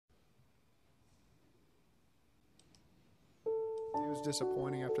was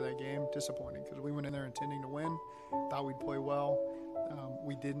disappointing after that game. Disappointing because we went in there intending to win. Thought we'd play well.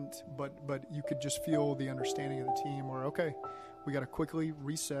 We didn't, but you could just feel the understanding of the team where, okay, we got to quickly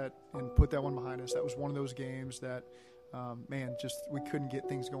reset and put that one behind us. That was one of those games that, just we couldn't get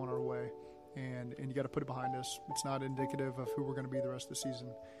things going our way. And you got to put it behind us. It's not indicative of who we're going to be the rest of the season.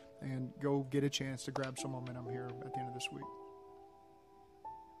 And go get a chance to grab some momentum here at the end of this week.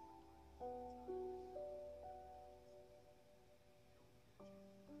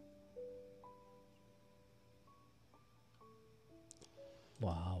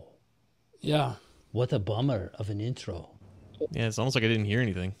 Wow. Yeah. What a bummer of an intro. Yeah, it's almost like I didn't hear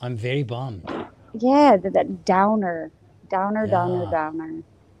anything. I'm very bummed. Yeah, that downer. Downer.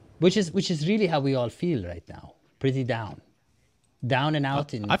 Which is really how we all feel right now. Pretty down. Down and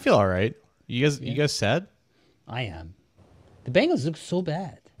out. I feel all right. You guys sad? I am. The Bengals look so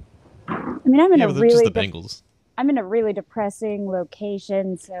bad. I mean, I'm in Yeah, a but they're really just the Bengals. I'm in a really depressing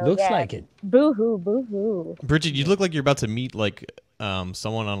location, so Looks yeah. like it. Boo-hoo. Bridget, you look like you're about to meet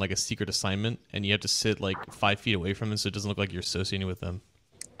someone on like a secret assignment, and you have to sit like 5 feet away from them, so it doesn't look like you're associating with them.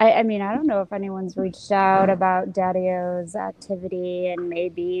 I mean, I don't know if anyone's reached out about Dadio's activity, and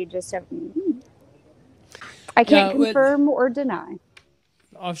maybe just I can't confirm or deny.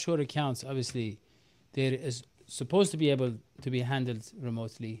 Offshore accounts, obviously, there is supposed to be able to be handled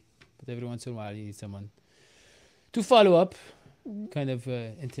remotely, but every once in a while you need someone to follow up, kind of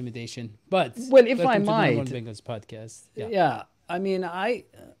intimidation. But well, if I welcome to the might, Number One Bengals podcast. Yeah. I mean, I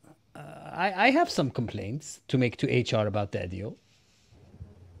have some complaints to make to HR about Dadio.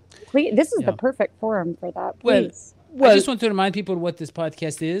 Please, this is the perfect forum for that. Please. Well, I just want to remind people what this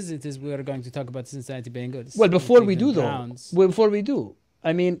podcast is. It is we are going to talk about the Cincinnati Bengals. Well, before we do,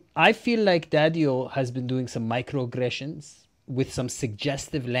 I mean, I feel like Dadio has been doing some microaggressions with some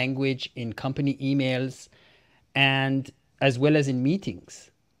suggestive language in company emails and as well as in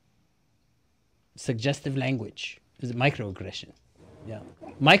meetings. Suggestive language is a microaggression. Yeah.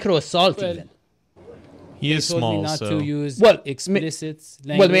 Micro assault even. He is small, not so to use explicit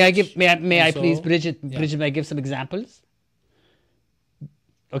language. Well, may I please, Bridget, may I give some examples?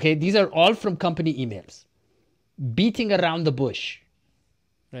 Okay, these are all from company emails. Beating around the bush.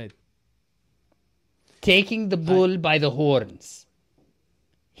 Right. Taking the bull by the horns.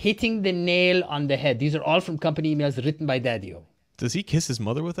 Hitting the nail on the head. These are all from company emails written by Dadio. Does he kiss his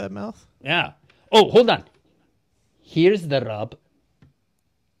mother with that mouth? Yeah. Oh, hold on. Here's the rub.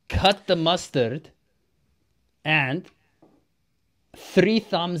 Cut the mustard and 3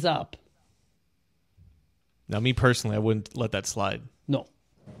 thumbs up. Now, me personally, I wouldn't let that slide. No.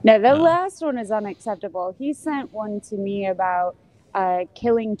 No, the last one is unacceptable. He sent one to me about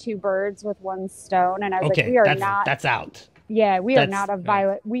killing 2 birds with 1 stone, and I was like, we are not. That's out. Yeah, we are not a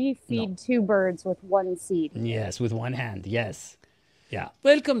violent. We feed 2 birds with 1 seed. Yes, with 1 hand. Yes. Yeah.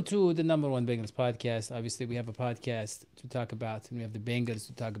 Welcome to the Number One Bengals podcast. Obviously, we have a podcast to talk about, and we have the Bengals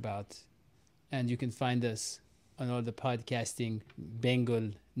to talk about. And you can find us on all the podcasting Bengal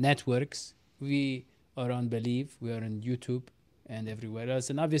networks. We are on Believe. We are on YouTube and everywhere else.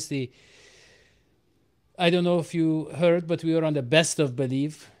 And obviously, I don't know if you heard, but we are on the Best of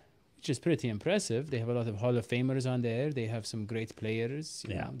Believe, which is pretty impressive. They have a lot of Hall of Famers on there. They have some great players,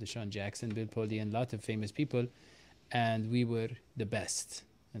 you know, Deshaun Jackson, Bill Polian, a lot of famous people. And we were the best.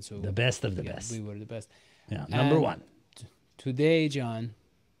 And so the best of the best. We were the best. Yeah, number one. Today, John,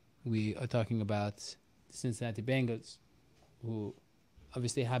 we are talking about the Cincinnati Bengals, who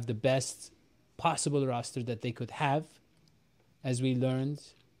obviously have the best possible roster that they could have, as we learned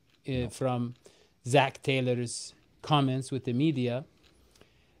from Zach Taylor's comments with the media.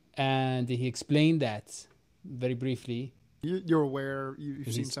 And he explained that very briefly. You're aware,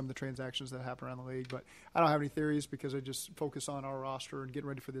 you've seen some of the transactions that happen around the league, but I don't have any theories because I just focus on our roster and getting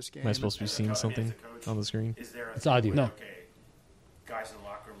ready for this game. Am I supposed to be seeing something on the screen? It's audio. No. Okay, guys in the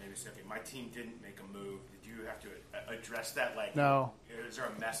locker room maybe say, okay, my team didn't make a move. Did you have to address that? Like, no. Is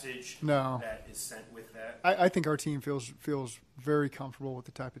there a message that is sent with that? I think our team feels very comfortable with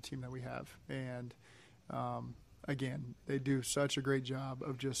the type of team that we have. And, again, they do such a great job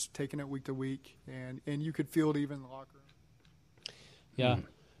of just taking it week to week, and you could feel it even in the locker room. Yeah.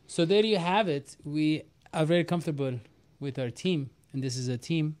 So there you have it. We are very comfortable with our team, and this is a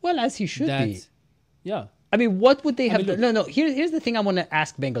team. Well, as he should be. Yeah. I mean, what would they have done? No. Here's the thing I want to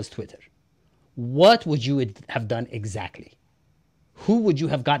ask Bengals Twitter. What would you have done exactly? Who would you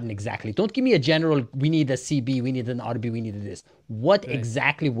have gotten exactly? Don't give me a general, we need a CB, we need an RB, we need this. What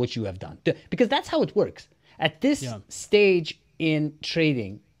exactly would you have done? Because that's how it works. At this stage in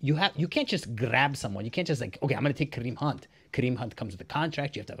trading, you can't just grab someone. You can't just like, okay, I'm going to take Kareem Hunt. Kareem Hunt comes with a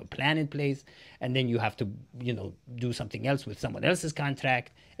contract. You have to have a plan in place. And then you have to, do something else with someone else's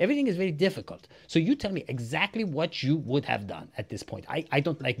contract. Everything is very difficult. So you tell me exactly what you would have done at this point. I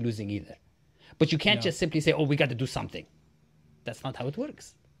don't like losing either. But you can't just simply say, we got to do something. That's not how it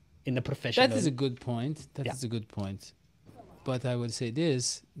works in the professional. That is a good point. That is a good point. But I would say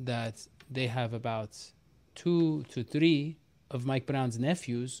this, that they have about 2 to 3 of Mike Brown's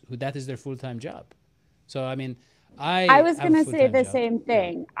nephews who that is their full-time job. So, I mean, I was going to say the same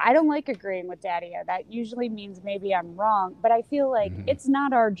thing. Yeah. I don't like agreeing with Dadio. That usually means maybe I'm wrong, but I feel like it's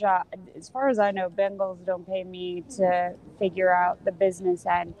not our job. As far as I know, Bengals don't pay me to figure out the business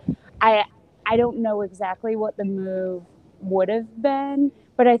end. I don't know exactly what the move would have been,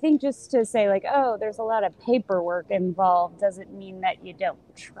 but I think just to say like, there's a lot of paperwork involved doesn't mean that you don't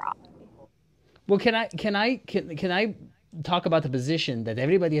try. Well, can I talk about the position that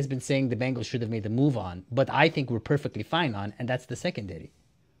everybody has been saying the Bengals should have made the move on, but I think we're perfectly fine on, and that's the secondary.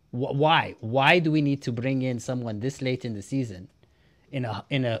 Why? Why do we need to bring in someone this late in the season in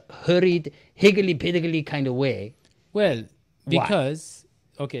a hurried, higgledy-piggledy kind of way? Well, because...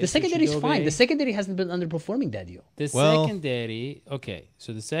 Okay, the secondary is fine. The secondary hasn't been underperforming, Dadio.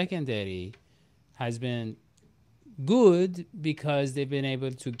 So the secondary has been good because they've been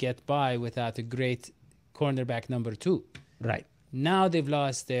able to get by without a great cornerback number 2. Right. Now they've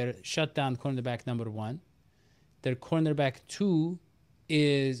lost their shutdown cornerback number 1. Their cornerback 2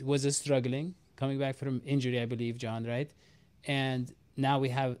 was struggling, coming back from injury, I believe, John, right? And now we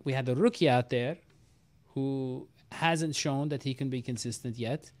had a rookie out there who hasn't shown that he can be consistent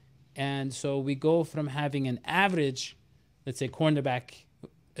yet. And so we go from having an average, let's say, cornerback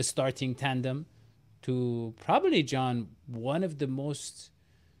starting tandem to probably, John, one of the most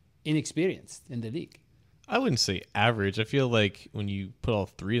inexperienced in the league. I wouldn't say average. I feel like when you put all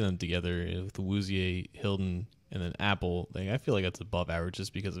 3 of them together with Awuzie, Hilton, and then Apple, I feel like that's above average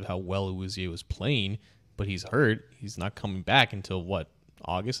just because of how well Awuzie was playing, but he's hurt. He's not coming back until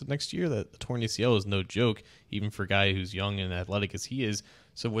August of next year. The torn ACL is no joke, even for a guy who's young and athletic as he is.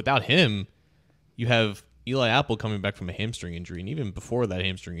 So without him, you have Eli Apple coming back from a hamstring injury, and even before that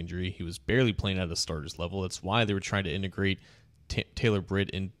hamstring injury, he was barely playing at a starter's level. That's why they were trying to integrate Taylor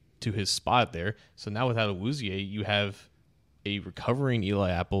Britt into his spot there. So now without Awuzie, you have a recovering Eli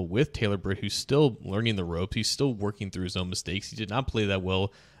Apple with Taylor Britt, who's still learning the ropes. He's still working through his own mistakes. He did not play that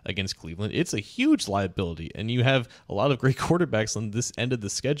well against Cleveland. It's a huge liability, and you have a lot of great quarterbacks on this end of the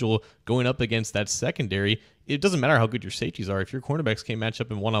schedule going up against that secondary. It doesn't matter how good your safeties are. If your cornerbacks can't match up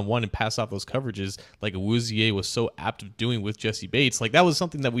in one-on-one and pass off those coverages like Awuzie was so apt of doing with Jesse Bates, that was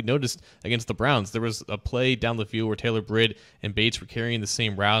something that we noticed against the Browns. There was a play down the field where Taylor Britt and Bates were carrying the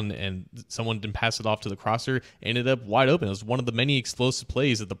same route, and someone didn't pass it off to the crosser, ended up wide open. It was one of the many explosive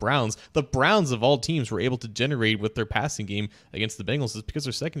plays that the Browns of all teams, were able to generate with their passing game against the Bengals. Is because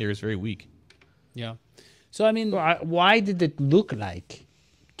their secondary is very weak. Yeah. So, I mean... Why did it look like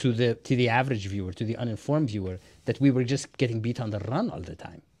to the average viewer, to the uninformed viewer, that we were just getting beat on the run all the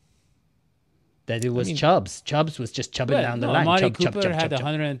time? That it was Chubbs. Chubbs was just chubbing down the line. Amari Cooper had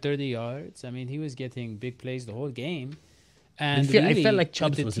 130 yards. I mean, he was getting big plays the whole game. And I felt like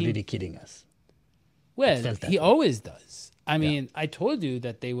Chubbs was really kidding us. Well, he always does. I mean, I told you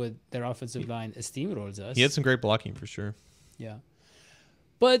that their offensive line steamrolls us. He had some great blocking for sure. Yeah.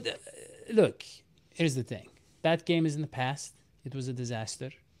 But look, here's the thing. That game is in the past. It was a disaster.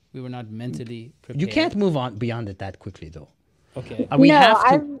 We were not mentally prepared. You can't move on beyond it that quickly, though. Okay. We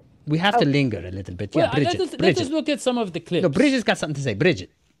have to linger a little bit. Well, yeah, Bridget. Let's just look at some of the clips. No, Bridget's got something to say.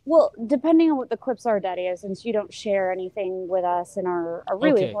 Bridget. Well, depending on what the clips are, Dadio, since you don't share anything with us and are a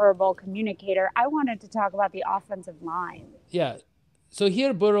really horrible communicator, I wanted to talk about the offensive line. Yeah. So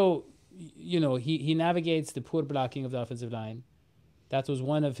here, Burrow, he navigates the poor blocking of the offensive line. That was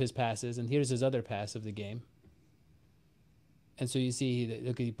one of his passes, and here's his other pass of the game. And so you see,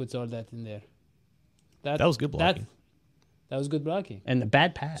 he puts all that in there. That was good blocking. That was good blocking. And the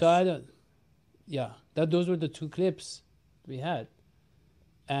bad pass. So those were the 2 clips we had.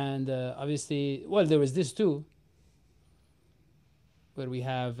 And obviously, there was this too, where we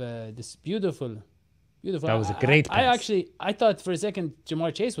have this beautiful. That was a great pass. I thought for a second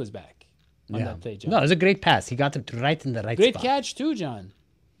Jamar Chase was back on that play, John. No, it was a great pass. He got it right in the right spot. spot. Great catch too, John.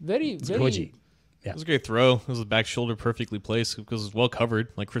 Very. Hodgie. Yeah. It was a great throw. It was a back shoulder perfectly placed because it was well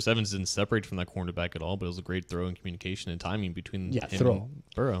covered. Chris Evans didn't separate from that cornerback at all, but it was a great throw and communication and timing between him and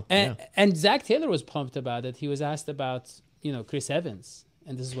Burrow. And Zach Taylor was pumped about it. He was asked about, Chris Evans,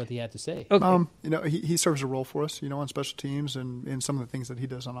 and this is what he had to say. Okay. He serves a role for us, on special teams and in some of the things that he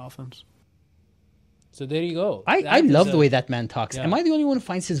does on offense. So there you go. I love the way that man talks. Yeah. Am I the only one who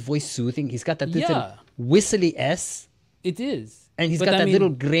finds his voice soothing? He's got that little whistly S. It is. And he's But got I that mean- little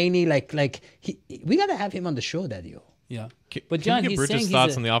grainy, we got to have him on the show, Dadio. Yeah. Can, But can John, you get he's Bridget's saying he's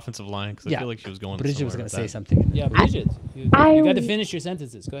thoughts a- on the offensive line? Because I feel like she was going Bridget was going going to say something. Yeah, Bridget, you I- got to finish your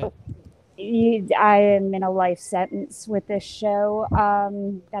sentences. Go ahead. I am in a life sentence with this show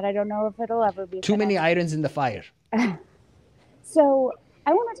that I don't know if it'll ever be. Too many finished. irons in the fire. So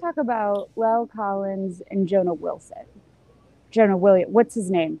I want to talk about Lel Collins and Jonah Wilson. Jonah Williams. What's his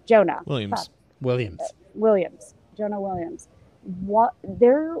name? Jonah. Williams. Fuck. Williams. Williams. Jonah Williams. What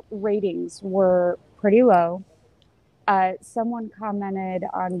their ratings were pretty low. Someone commented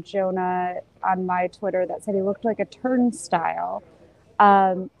on Jonah on my Twitter that said he looked like a turnstile.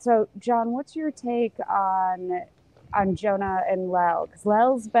 So John, what's your take on Jonah and Lel? Because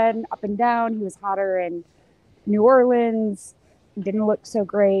Lel's been up and down. He was hotter in New Orleans. Didn't look so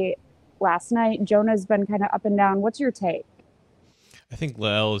great last night. Jonah's been kind of up and down. What's your take? I think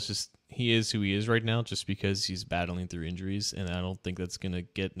Lel is just, he is who he is right now just because he's battling through injuries, and I don't think that's going to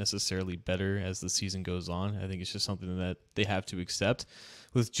get necessarily better as the season goes on. I think it's just something that they have to accept.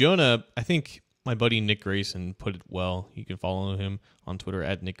 With Jonah, I think my buddy Nick Grayson put it well. You can follow him on Twitter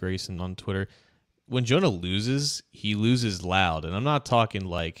at Nick Grayson on Twitter. When Jonah loses, he loses loud, and I'm not talking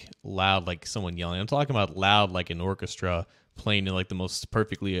like loud like someone yelling. I'm talking about loud like an orchestra playing in like the most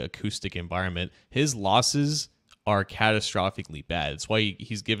perfectly acoustic environment. His losses are catastrophically bad. It's why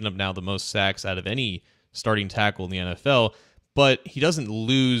he's given up now the most sacks out of any starting tackle in the NFL, but he doesn't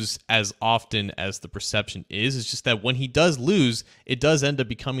lose as often as the perception is. It's just that when he does lose, it does end up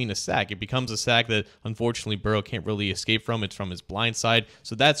becoming a sack. It becomes a sack that, unfortunately, Burrow can't really escape from. It's from his blind side.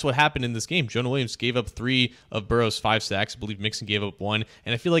 So that's what happened in this game. Jonah Williams gave up 3 of Burrow's 5 sacks. I believe Mixon gave up 1.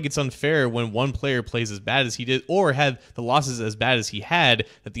 And I feel like it's unfair when one player plays as bad as he did or had the losses as bad as he had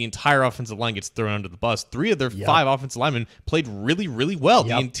that the entire offensive line gets thrown under the bus. 3 of their 5 offensive linemen played really, really well.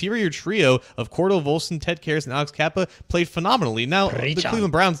 The interior trio of Cordell Volson, Ted Karras, and Alex Kappa played phenomenally. Now, the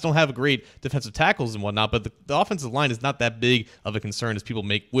Cleveland Browns don't have great defensive tackles and whatnot, but the offensive line is not that big of a concern as people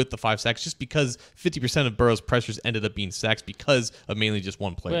make with the 5 sacks, just because 50% of Burrow's pressures ended up being sacks because of mainly just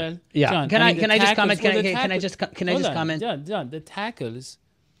one player. Well, Yeah. John, Can I just tackles- comment? well, the Can I just comment? John, the tackles.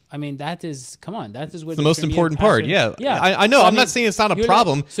 I mean, that is, come on, that is where The most premier important part, passer- yeah. I know. So, I'm not saying it's not a you're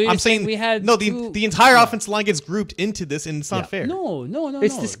problem. like- so you're I'm saying we had no. two- The entire offensive line gets grouped into this, and it's not fair. No,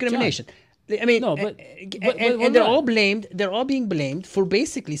 It's discrimination. I mean, No, but and they're all blamed. They're all being blamed for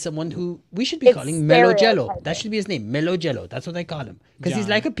basically someone who we should be It's calling Mellow Jello. stereotyping. That should be his name, Mellow Jello. That's what I call him because he's John.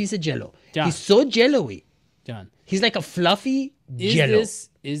 like a piece of Jello. John. He's so Jello-y. John. He's like a fluffy Is Jello.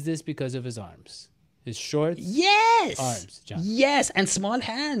 this because of his arms? His shorts? Yes. Arms, John. Yes, and small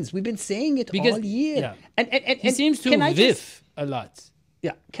hands. We've been saying it Because- all year. yeah. And He seems to can I just- whiff a lot.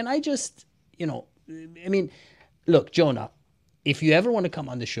 Yeah. Can I just, I mean, look, Jonah, if you ever want to come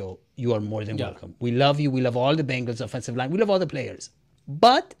on the show, you are more than welcome. We love you. We love all the Bengals offensive line. We love all the players.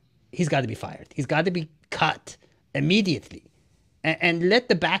 But he's got to be fired. He's got to be cut immediately. And let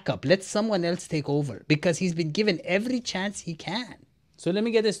the backup, let someone else take over because he's been given every chance he can. So let me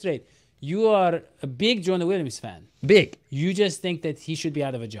get this straight. You are a big Jonah Williams fan. Big. You just think that he should be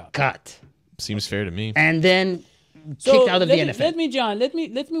out of a job. Cut. Seems fair to me. And then So kicked out of the let NFL.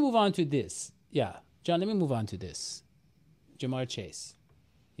 me move on to this. Yeah, John, let me move on to this. Jamar Chase,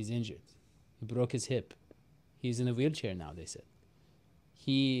 he's injured. He broke his hip. He's in a wheelchair now, they said.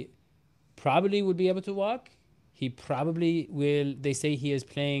 He probably would be able to walk. He probably will. They say he is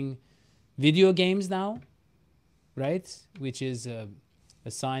playing video games now, right? Which is a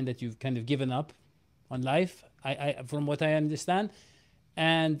sign that you've kind of given up on life, I from what I understand.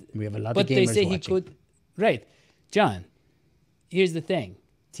 And We have a lot of but they gamers say watching. he could. Right. John, here's the thing.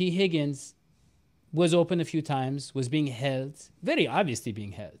 T. Higgins was open a few times, was being held, very obviously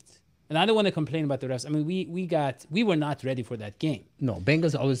being held. And I don't want to complain about the refs. I mean, we were not ready for that game. No,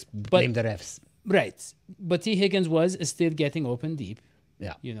 Bengals always blame the refs. Right. But T. Higgins was still getting open deep.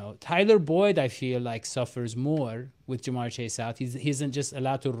 Yeah. Tyler Boyd, I feel like, suffers more with Jamar Chase out. He isn't just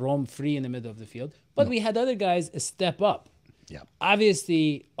allowed to roam free in the middle of the field. But we had other guys step up. Yeah.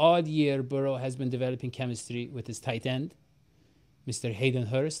 Obviously, all year, Burrow has been developing chemistry with his tight end, Mr. Hayden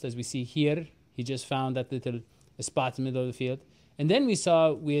Hurst, as we see here. He just found that little spot in the middle of the field. And then we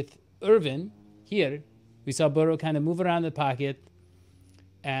saw with Irvin here, we saw Burrow kind of move around the pocket,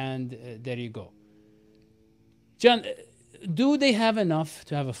 and there you go. John, do they have enough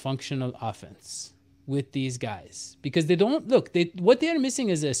to have a functional offense with these guys? Because they don't look. What they are missing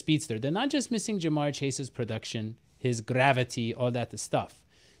is a speedster. They're not just missing Jamar Chase's production, his gravity, all that stuff.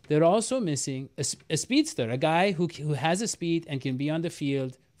 They're also missing a speedster, a guy who has a speed and can be on the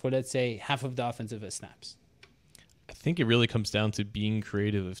field for, let's say, half of the offensive snaps. I think it really comes down to being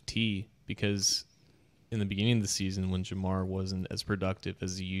creative of T, because in the beginning of the season when Jamar wasn't as productive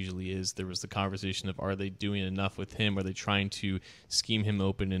as he usually is, there was the conversation of, are they doing enough with him? Are they trying to scheme him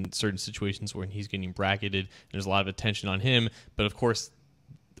open in certain situations where he's getting bracketed? There's a lot of attention on him. But, of course,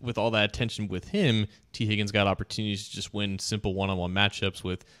 with all that attention with him, T. Higgins got opportunities to just win simple one-on-one matchups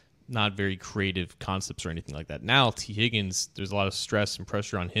with not very creative concepts or anything like that. Now, T. Higgins, there's a lot of stress and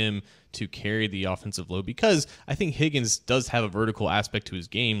pressure on him to carry the offensive load because I think Higgins does have a vertical aspect to his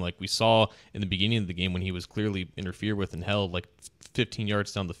game, like we saw in the beginning of the game when he was clearly interfered with and held like 15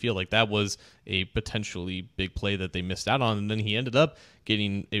 yards down the field. Like that was a potentially big play that they missed out on, and then he ended up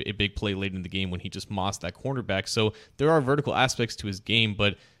getting a big play late in the game when he just mossed that cornerback. So there are vertical aspects to his game,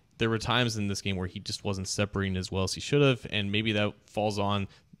 but there were times in this game where he just wasn't separating as well as he should have, and maybe that falls on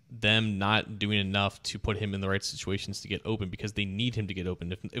them not doing enough to put him in the right situations to get open because they need him to get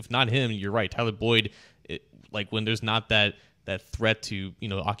open. If not him, you're right. Tyler Boyd, like when there's not that threat to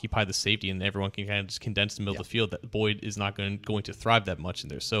occupy the safety and everyone can kind of just condense the middle of the field, that Boyd is not going to thrive that much in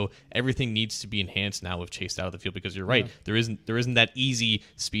there. So everything needs to be enhanced now with Chase out of the field because you're right. There isn't that easy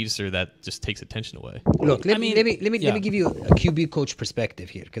speedster that just takes attention away. Look, let me give you a QB coach perspective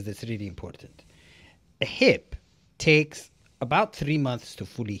here because it's really important. A hip takes about 3 months to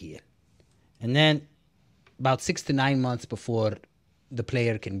fully heal, and then about 6 to 9 months before the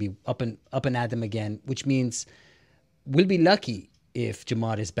player can be up and at them again, which means we'll be lucky if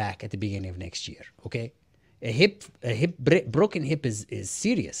Jamar is back at the beginning of next year. Okay, broken hip is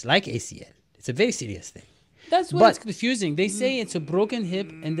serious, like ACL. It's a very serious thing. That's what's confusing. They say it's a broken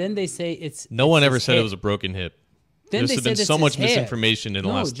hip, and then they say it's. No one ever said it was a broken hip. There's been so much misinformation in the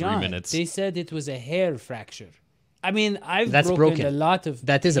last 3 minutes. They said it was a hair fracture. I mean, I've broken a lot of.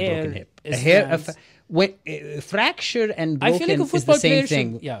 That is a broken hip. Fracture and broken is the same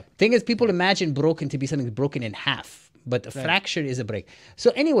thing. Thing is, people imagine broken to be something broken in half, but a fracture is a break.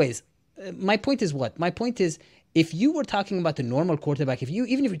 So, anyways, my point is what? My point is, if you were talking about the normal quarterback, even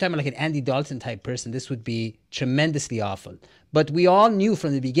if you're talking about like an Andy Dalton type person, this would be tremendously awful. But we all knew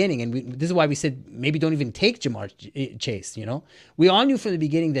from the beginning, and this is why we said maybe don't even take Jamar Chase, We all knew from the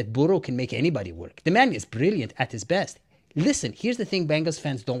beginning that Burrow can make anybody work. The man is brilliant at his best. Listen, here's the thing Bengals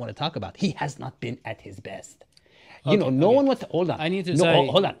fans don't want to talk about. He has not been at his best. No one wants to... Hold on. I need to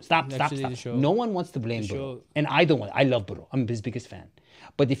hold on. Stop. No one wants to blame Burrow. And I don't want... I love Burrow. I'm his biggest fan.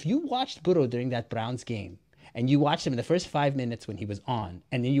 But if you watched Burrow during that Browns game, and you watched him in the first 5 minutes when he was on,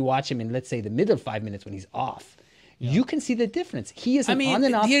 and then you watch him in, let's say, the middle 5 minutes when he's off, you can see the difference. He is on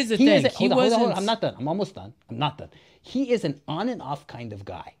and off. Here's the thing. Hold on. I'm not done. I'm almost done. I'm not done. He is an on and off kind of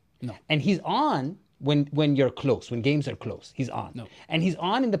guy. No. And he's on when you're close, when games are close. He's on. No. And he's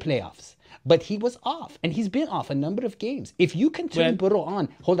on in the playoffs. But he was off, and he's been off a number of games. If you can turn Burrow on,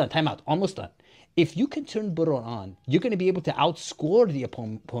 hold on, time out, almost done. If you can turn Burrow on, you're going to be able to outscore the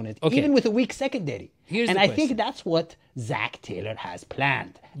opponent, even with a weak secondary. I think that's what Zach Taylor has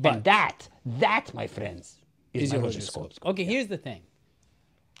planned. But and that, my friends, is my horoscope. Okay, here's the thing,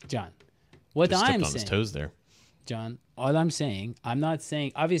 John. What I'm saying, on his toes there, John. All I'm saying, I'm not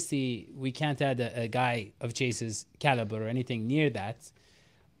saying. Obviously, we can't add a guy of Chase's caliber or anything near that.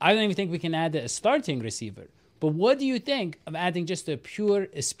 I don't even think we can add a starting receiver. But what do you think of adding just a pure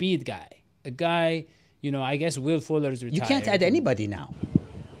speed guy? A guy, I guess Will Fuller's retired. You can't add anybody now.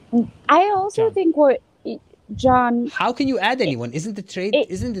 I also think John... How can you add anyone? Isn't the trade,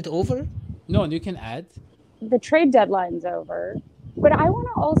 isn't it over? No, you can add. The trade deadline's over. But I want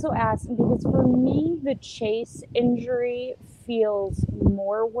to also ask, because for me, the Chase injury feels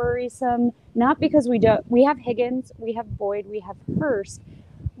more worrisome. Not because we have Higgins, we have Boyd, we have Hurst.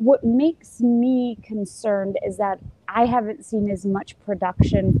 What makes me concerned is that I haven't seen as much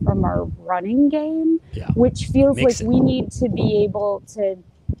production from our running game, which feels like we need to be able to,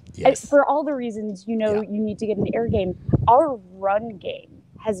 for all the reasons, you need to get an air game. Our run game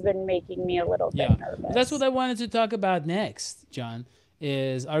has been making me a little bit nervous. That's what I wanted to talk about next, John,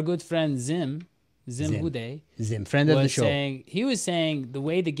 is our good friend Zim Houday. Zim, friend of the show. He was saying the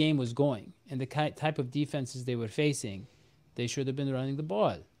way the game was going and the type of defenses they were facing, they should have been running the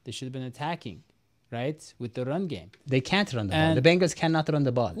ball. They should have been attacking, right, with the run game. They can't run the ball. The Bengals cannot run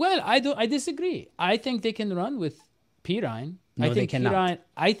the ball. Well, I disagree. I think they can run with Pirine. No, they cannot.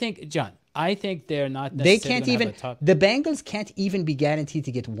 I think they're not necessarily They can't even. The Bengals can't even be guaranteed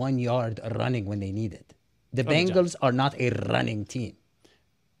to get 1 yard running when they need it. The Bengals are not a running team.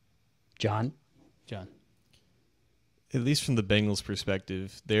 John? At least from the Bengals'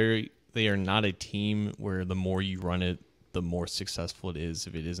 perspective, they are not a team where the more you run it, the more successful it is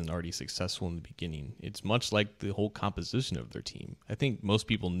if it isn't already successful in the beginning. It's much like the whole composition of their team. I think most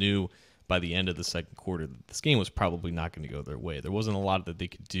people knew by the end of the second quarter that this game was probably not going to go their way. There wasn't a lot that they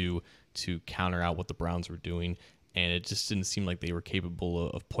could do to counter out what the Browns were doing, and it just didn't seem like they were capable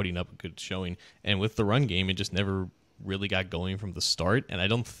of putting up a good showing. And with the run game, it just never really got going from the start, and I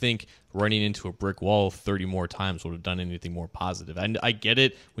don't think running into a brick wall 30 more times would have done anything more positive. And I get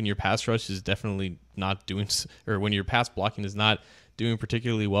it when your pass rush is definitely not doing, or when your pass blocking is not doing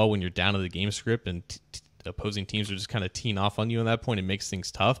particularly well when you're down to the game script and opposing teams are just kind of teeing off on you at that point. It makes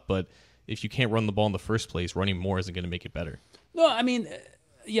things tough, but if you can't run the ball in the first place, running more isn't going to make it better. No, I mean,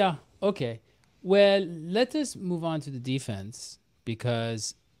 yeah, okay. Well, let us move on to the defense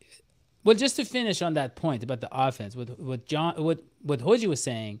because, well, just to finish on that point about the offense, what Hodgie was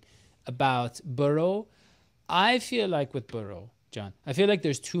saying about Burrow, I feel like with Burrow, John, I feel like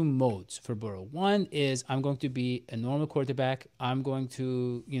there's two modes for Burrow. One is I'm going to be a normal quarterback. I'm going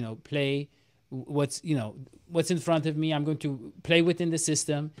to, play what's in front of me. I'm going to play within the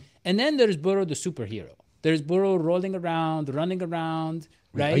system. And then there's Burrow, the superhero. There's Burrow rolling around, running around,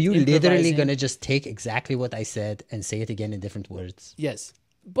 right? Are you literally going to just take exactly what I said and say it again in different words? Yes.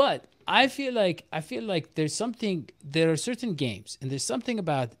 But I feel like there are certain games, and there's something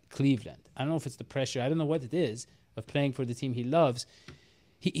about Cleveland. I don't know if it's the pressure. I don't know what it is of playing for the team he loves.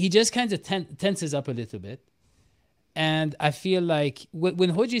 He just kind of tenses up a little bit. And I feel like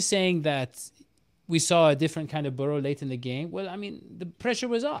when Hodgie's saying that we saw a different kind of Burrow late in the game, well, I mean, the pressure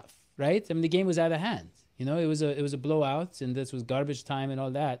was off, right? I mean, the game was out of hand. It was a blowout, and this was garbage time and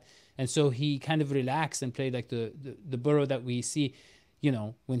all that. And so he kind of relaxed and played like the Burrow that we see,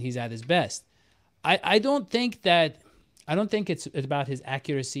 when he's at his best. I don't think it's about his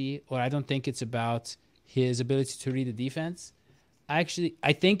accuracy, or I don't think it's about his ability to read the defense. I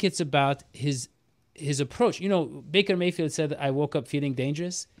think it's about his approach. Baker Mayfield said that I woke up feeling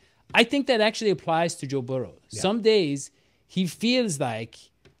dangerous. I think that actually applies to Joe Burrow. Yeah. Some days he feels like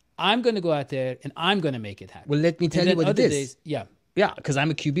I'm going to go out there and I'm going to make it happen. Well, let me tell you what it is. Days, yeah, because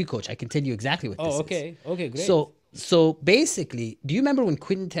I'm a QB coach. I can tell you exactly what this is. Okay, great. So basically, do you remember when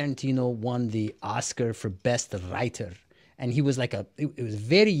Quentin Tarantino won the Oscar for Best Writer? And he was like it was a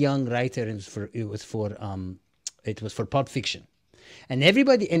very young writer, and it was for Pulp Fiction. And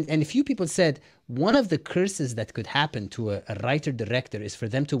everybody, and a few people said one of the curses that could happen to a writer-director is for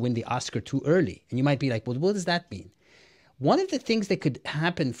them to win the Oscar too early. And you might be like, well, what does that mean? One of the things that could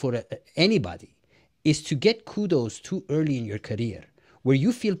happen for anybody is to get kudos too early in your career, where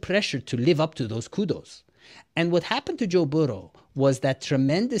you feel pressured to live up to those kudos. And what happened to Joe Burrow was that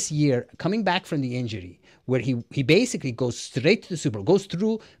tremendous year coming back from the injury, where he basically goes straight to the Super Bowl, goes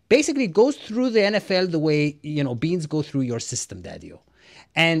through the NFL the way, beans go through your system, Dadio.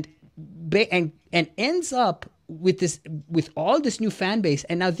 And ends up with all this new fan base.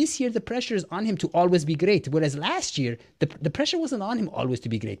 And now this year, the pressure is on him to always be great. Whereas last year, the pressure wasn't on him always to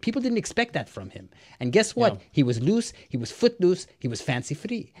be great. People didn't expect that from him. And guess what? Yeah. He was loose. He was footloose. He was fancy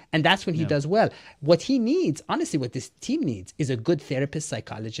free. And that's when he does well. What he needs, honestly, what this team needs is a good therapist,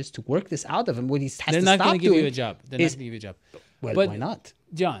 psychologist to work this out of him. What he has to stop doing. They're not going to give you a job. They're not going to give you a job. Well, why not?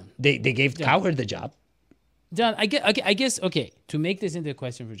 John. They gave Cowherd the job. John, I guess, to make this into a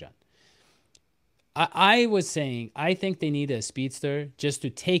question for John. I was saying, I think they need a speedster just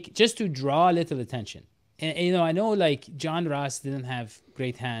to draw a little attention. And I know like John Ross didn't have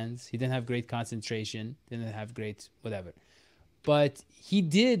great hands. He didn't have great concentration. Didn't have great whatever. But he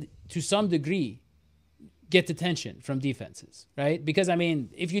did, to some degree, get attention from defenses, right? Because, I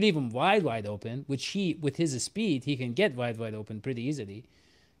mean, if you leave him wide open, which with his speed, he can get wide open pretty easily,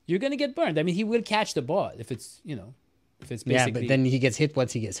 you're going to get burned. I mean, he will catch the ball if it's, if it's basically... Yeah, but then he gets hit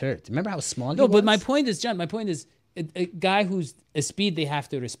once he gets hurt. Remember how small he was? No, but my point is, John, a guy who's a speed they have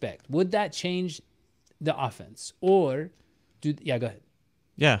to respect. Would that change the offense? Or, go ahead.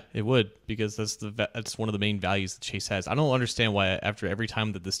 Yeah, it would, because that's one of the main values that Chase has. I don't understand why after every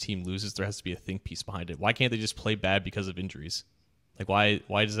time that this team loses, there has to be a think piece behind it. Why can't they just play bad because of injuries? Like,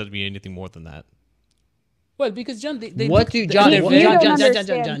 why does that be anything more than that? Well, because John, you don't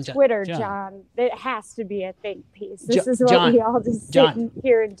understand Twitter, John. It has to be a think piece. This is what we all just sit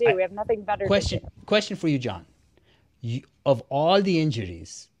here and do. We have nothing better to do. Question for you, John. Of all the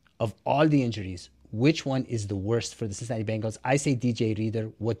injuries, which one is the worst for the Cincinnati Bengals? I say DJ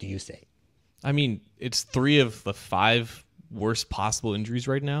Reader. What do you say? I mean, it's 3 of the 5 worst possible injuries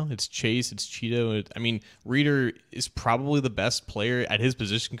right now. It's Chase, it's Cheeto. Reader is probably the best player at his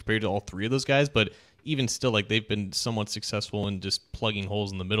position compared to all 3 of those guys, but even still, like, they've been somewhat successful in just plugging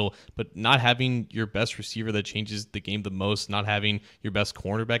holes in the middle. But not having your best receiver that changes the game the most, not having your best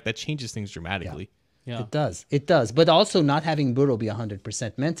cornerback, that changes things dramatically. Yeah. It does. But also not having Burrow be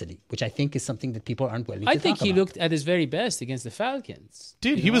 100% mentally, which I think is something that people aren't willing to I think talk he about. looked at his very best against the Falcons.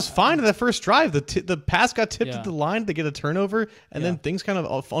 Dude, he was fine in that first drive. The pass got tipped Yeah. at the line to get a turnover, and then things kind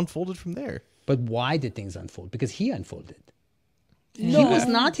of unfolded from there. But why did things unfold? Because he unfolded. He was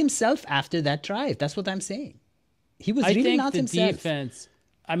not himself after that drive. That's what I'm saying. He was really not himself. Defense.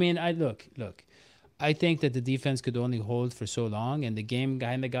 I mean, look. I think that the defense could only hold for so long, and the game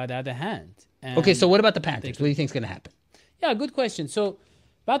kind of got out of hand. And Okay, so what about the Panthers? What do you think is going to happen? Yeah, good question. So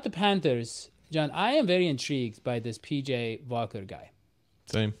about the Panthers, John, I am very intrigued by this P.J. Walker guy.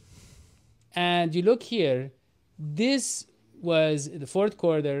 Same. And you look here, this was the fourth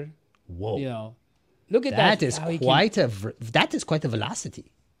quarter. Whoa. You know, look at that. That is quite a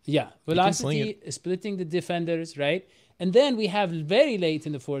velocity. Yeah, velocity, splitting the defenders, right? And then we have very late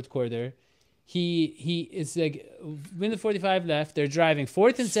in the fourth quarter, he is like, when the 45 left, they're driving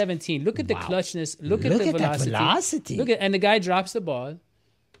 4th and 17. Look at the clutchness. Look at the velocity. That velocity. And the guy drops the ball,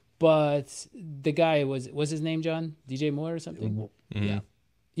 but the guy was his name John? DJ Moore or something? Mm-hmm.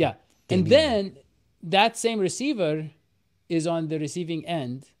 Yeah. And then that same receiver is on the receiving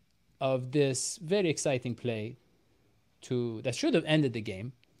end of this very exciting play that should have ended the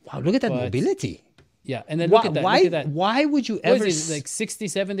game. Wow, look at that mobility. Yeah, and then look at that. Why, look at that. Why would you ever... What is it, like 60,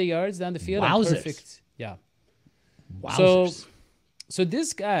 70 yards down the field? Wowzers. Perfect. Yeah. Wowzers. So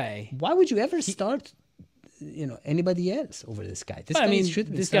this guy... Why would you ever start, anybody else over this guy?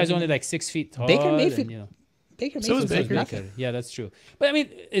 This guy's only like 6 feet tall. Baker Mayfield. And, Baker So is Mayfield. Baker. Yeah, that's true. But I mean,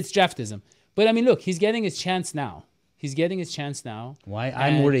 it's draftism. But I mean, look, he's getting his chance now. Why?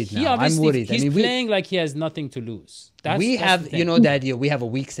 I'm worried now. I'm worried. He's playing like he has nothing to lose. Dadio, we have a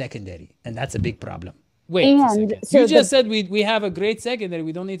weak secondary, and that's a big problem. Wait a second. You just said we have a great secondary.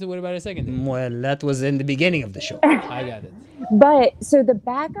 We don't need to worry about a secondary. Well, that was in the beginning of the show. I got it. But so the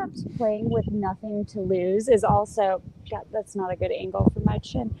backups playing with nothing to lose is also, God, that's not a good angle for my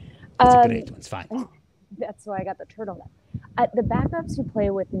chin. It's a great one. It's fine. That's why I got the turtleneck. The backups who play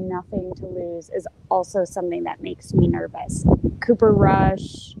with nothing to lose is also something that makes me nervous. Cooper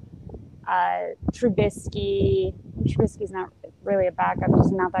Rush, Trubisky. Trubisky's not really a backup,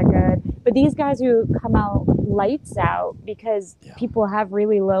 just not that good. But these guys who come out lights out because people have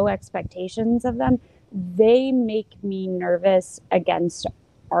really low expectations of them, they make me nervous against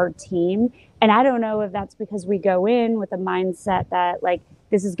our team. And I don't know if that's because we go in with a mindset that, like,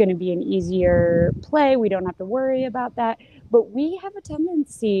 this is going to be an easier play. We don't have to worry about that. But we have a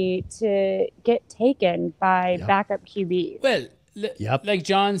tendency to get taken by backup QBs. Well, like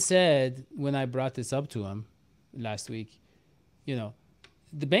John said when I brought this up to him last week, the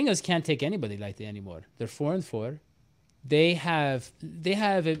Bengals can't take anybody lightly anymore. They're 4-4. They have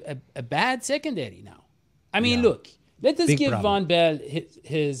a bad secondary now. I mean, look, let us give Von Bell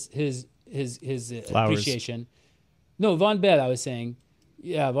his appreciation. No, Von Bell, I was saying.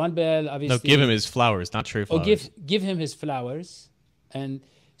 Yeah, Von Bell, obviously. No, give him his flowers, not trade flowers. Give him his flowers. And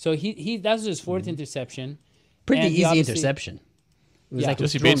so that was his 4th interception. Pretty easy interception. It was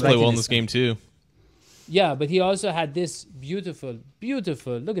Jesse Bates played well in this game, too. Yeah, but he also had this beautiful,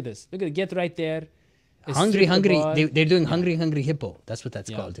 look at this. Look at it, get right there. Hungry. They're doing hungry hippo. That's what that's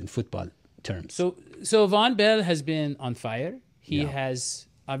called in football terms. So Von Bell has been on fire. He has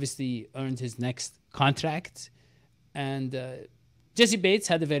obviously earned his next contract. And Jesse Bates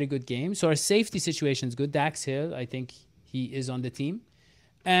had a very good game. So our safety situation is good. Dax Hill, I think he is on the team.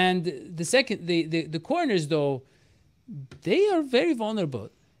 And the corners, though, they are very vulnerable.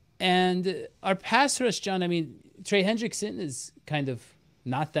 And our pass rush, John, I mean, Trey Hendrickson is kind of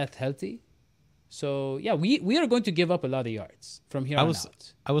not that healthy. So, yeah, we are going to give up a lot of yards from here on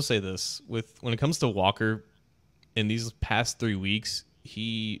out. I will say this. When it comes to Walker, in these past 3 weeks,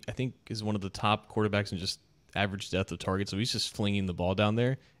 he, I think, is one of the top quarterbacks in just average depth of target. So he's just flinging the ball down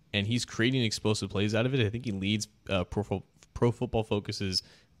there, and he's creating explosive plays out of it. I think he leads Pro Football Focus's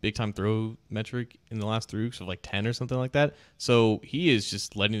big-time throw metric in the last 3 weeks of like 10 or something like that. So he is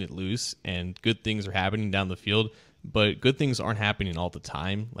just letting it loose, and good things are happening down the field. But good things aren't happening all the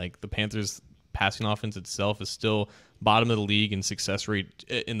time. Like the Panthers' passing offense itself is still bottom of the league in success rate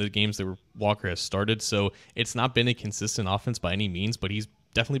in the games that Walker has started. So it's not been a consistent offense by any means, but he's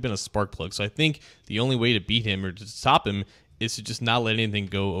definitely been a spark plug. So I think the only way to beat him or to stop him is to just not let anything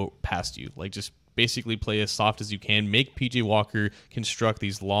go past you. Like just basically play as soft as you can. Make P.J. Walker construct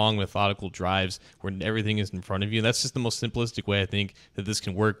these long, methodical drives where everything is in front of you. That's just the most simplistic way I think that this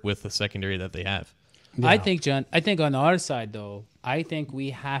can work with the secondary that they have. Yeah. I think, John, on our side, though, I think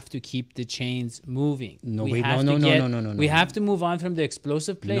we have to keep the chains moving. No, we wait, have no, to no, get, no, no, no, We no. have to move on from the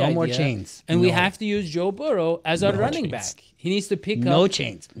explosive play No idea, more chains. and we No. have to use Joe Burrow as our No running chains. back. He needs to pick No up.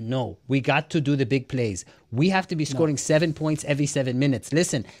 chains. No. We got to do the big plays. We have to be scoring 7 points every 7 minutes.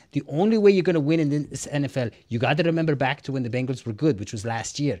 Listen, the only way you're going to win in this NFL, you got to remember back to when the Bengals were good, which was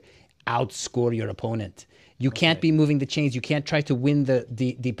last year. Outscore your opponent. You can't be moving the chains. You can't try to win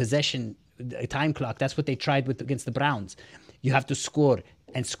the possession time clock. That's what they tried with against the Browns. You have to score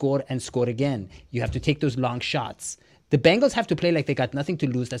and score and score again. You have to take those long shots. The Bengals have to play like they got nothing to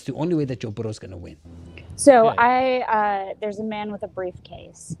lose. That's the only way that Joe Burrow's going to win. So there's a man with a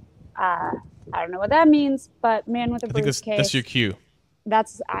briefcase. I don't know what that means, but man with a I think briefcase. that's your cue.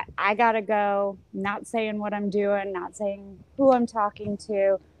 I gotta go. Not saying what I'm doing, not saying who I'm talking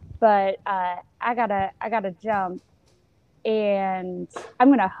to, but I gotta jump, and I'm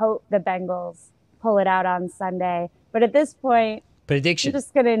gonna hope the Bengals pull it out on Sunday. But at this point, Prediction. I'm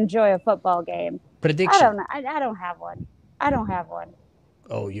just gonna enjoy a football game. Prediction. I don't know. I don't have one. I don't have one.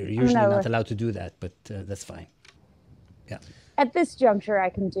 Oh, you're usually not allowed to do that, but that's fine. Yeah. At this juncture, I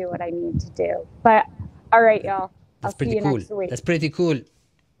can do what I need to do. But all right, y'all. That's I'll see pretty you cool. next week. That's pretty cool.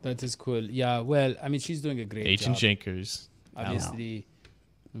 That is cool. Yeah, well, I mean, she's doing a great Agent job. Jenkers.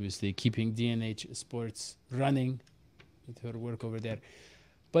 Obviously keeping DNH Sports running with her work over there.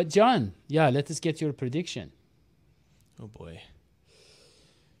 But John, let us get your prediction. Oh boy.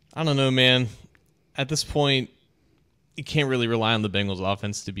 I don't know, man. At this point, you can't really rely on the Bengals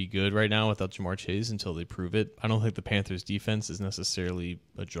offense to be good right now without Jamar Chase until they prove it. I don't think the Panthers defense is necessarily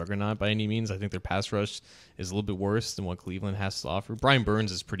a juggernaut by any means. I think their pass rush is a little bit worse than what Cleveland has to offer. Brian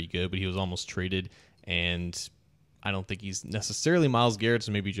Burns is pretty good, but he was almost traded, and I don't think he's necessarily Myles Garrett,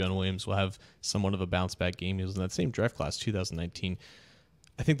 so maybe John Williams will have somewhat of a bounce-back game. He was in that same draft class, 2019.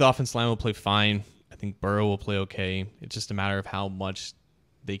 I think the offensive line will play fine. I think Burrow will play okay. It's just a matter of how much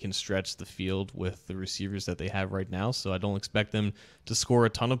they can stretch the field with the receivers that they have right now. So I don't expect them to score a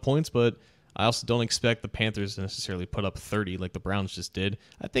ton of points, but I also don't expect the Panthers to necessarily put up 30 like the Browns just did.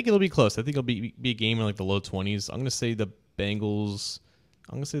 I think it'll be close. I think it'll be a game in like the low 20s. I'm going to say the Bengals,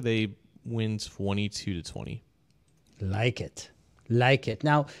 they win 22-20. Like it.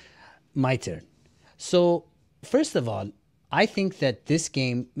 Now, my turn. So, first of all, I think that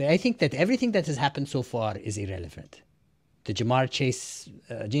everything that has happened so far is irrelevant. The Jamar Chase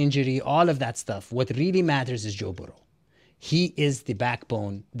injury, all of that stuff. What really matters is Joe Burrow. He is the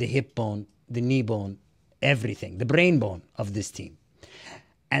backbone, the hip bone, the knee bone, everything, the brain bone of this team.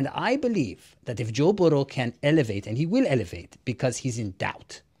 And I believe that if Joe Burrow can elevate, and he will elevate because he's in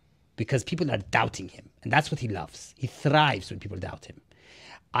doubt, because people are doubting him, and that's what he loves. He thrives when people doubt him.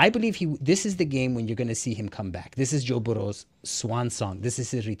 I believe this is the game when you're going to see him come back. This is Joe Burrow's swan song. This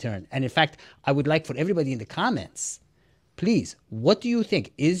is his return. And in fact, I would like for everybody in the comments, please, what do you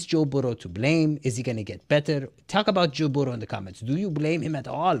think? Is Joe Burrow to blame? Is he going to get better? Talk about Joe Burrow in the comments. Do you blame him at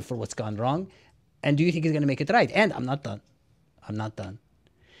all for what's gone wrong? And do you think he's going to make it right? And I'm not done.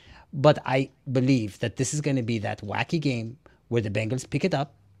 But I believe that this is going to be that wacky game where the Bengals pick it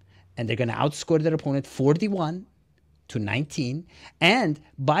up and they're going to outscore their opponent 41-19. And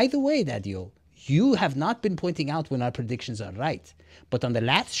by the way, Dadio, you have not been pointing out when our predictions are right. But on the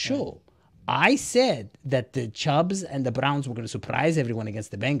last show, I said that the Chubbs and the Browns were going to surprise everyone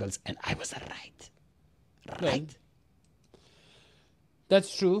against the Bengals, and I was right. Well,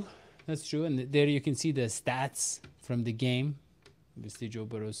 that's true. And there you can see the stats from the game. Obviously, Joe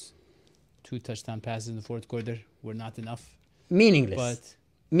Burrow's 2 touchdown passes in the fourth quarter were not enough. Meaningless.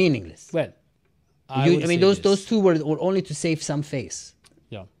 Well, those two were only to save some face.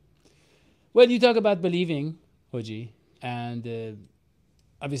 Yeah. Well, you talk about believing, Hodgie, and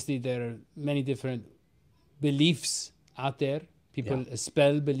obviously there are many different beliefs out there. People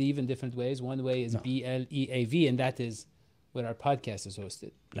spell believe in different ways. One way is BLEAV, and that is where our podcast is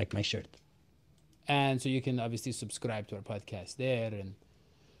hosted. Like my shirt. And so you can obviously subscribe to our podcast there, and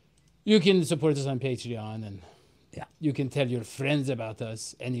you can support us on Patreon, and you can tell your friends about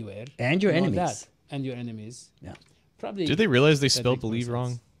us anywhere. And your enemies. And your enemies. Yeah. Probably. Did they realize they spelled believe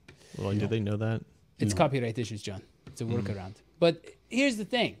wrong? Well, did they know that? It's copyright issues, John. It's a workaround. But here's the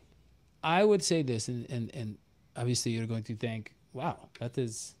thing. I would say this, and obviously you're going to think, wow, that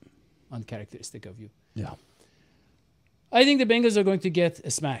is uncharacteristic of you. Yeah. I think the Bengals are going to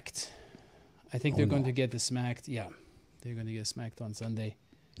get smacked. I think they're going to get smacked. Yeah. They're going to get smacked on Sunday.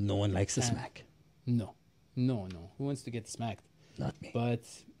 No one likes a smack. No. Who wants to get smacked? Not me. But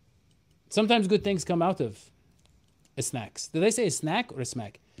sometimes good things come out of snacks. Did I say a snack or a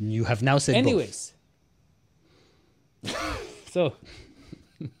smack? You have now said Anyways. So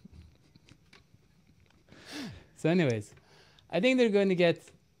anyways, I think they're going to get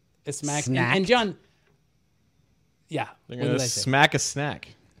a smack. Snacked? And John, yeah. They're what going did to I say? smack a snack.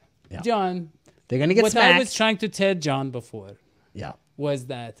 Yeah. John, They're going to get what smacked. I was trying to tell John before Yeah. was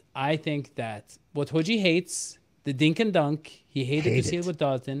that I think that what Hodgie hates, the dink and dunk, he hated Hate to see it it. with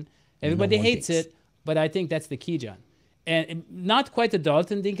Dalton. Everybody one hates thinks. it, but I think that's the key, John. And not quite a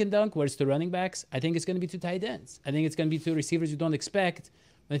Dalton dink and dunk where it's to running backs. I think it's going to be to tight ends. I think it's going to be to receivers you don't expect.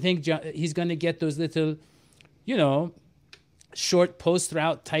 I think he's going to get those little, short post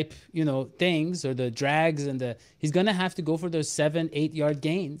route type, things, or the drags, and he's going to have to go for those 7-8 yard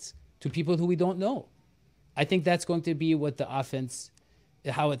gains to people who we don't know. I think that's going to be what the offense,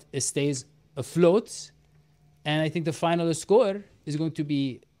 how it stays afloat. And I think the final score is going to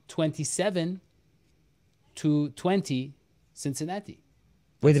be 27-20 Cincinnati.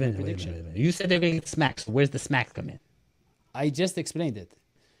 Wait a That's my minute. prediction. You said they're going to get smacked. So where's the smack come in? I just explained it.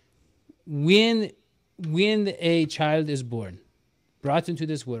 When a child is born, brought into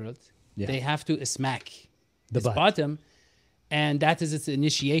this world, they have to smack its butt. bottom, and that is its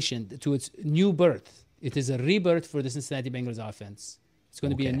initiation to its new birth. It is a rebirth for the Cincinnati Bengals offense. It's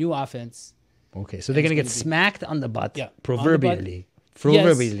going to be a new offense. Okay, so they're going to get it's gonna smacked on the butt, Yeah, on the butt. proverbially. Yes.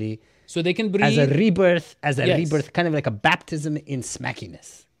 Proverbially. So they can breathe. As a rebirth, Yes. kind of like a baptism in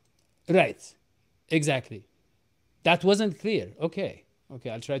smackiness. Right. Exactly. That wasn't clear. Okay,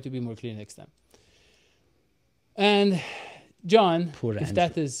 I'll try to be more clear next time. And John, Poor if Andrew.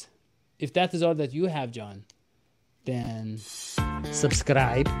 that is all that you have, John, then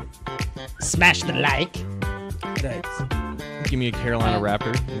Subscribe. Smash the like. right. Give me a Carolina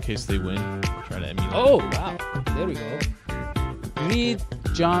Raptor in case they win. I'll try to emulate. Oh wow, there we go. Read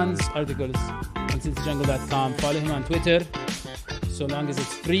John's articles on cincyjungle.com. Follow him on Twitter, so long as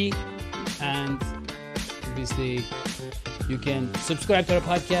it's free. And obviously, you can subscribe to our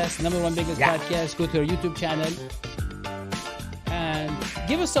podcast, #1 Bengals podcast. Go to our YouTube channel and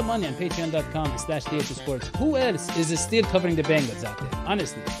give us some money on patreon.com/DHSports. Who else is still covering the Bengals out there?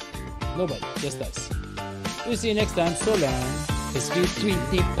 Honestly, nobody, just us. We'll see you next time. So long.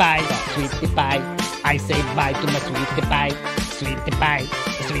 Sweetie pie, sweetie pie. I say bye to my sweetie pie. Sweetie pie,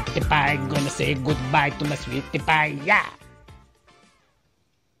 sweetie pie. Gonna say goodbye to my sweetie pie. Yeah.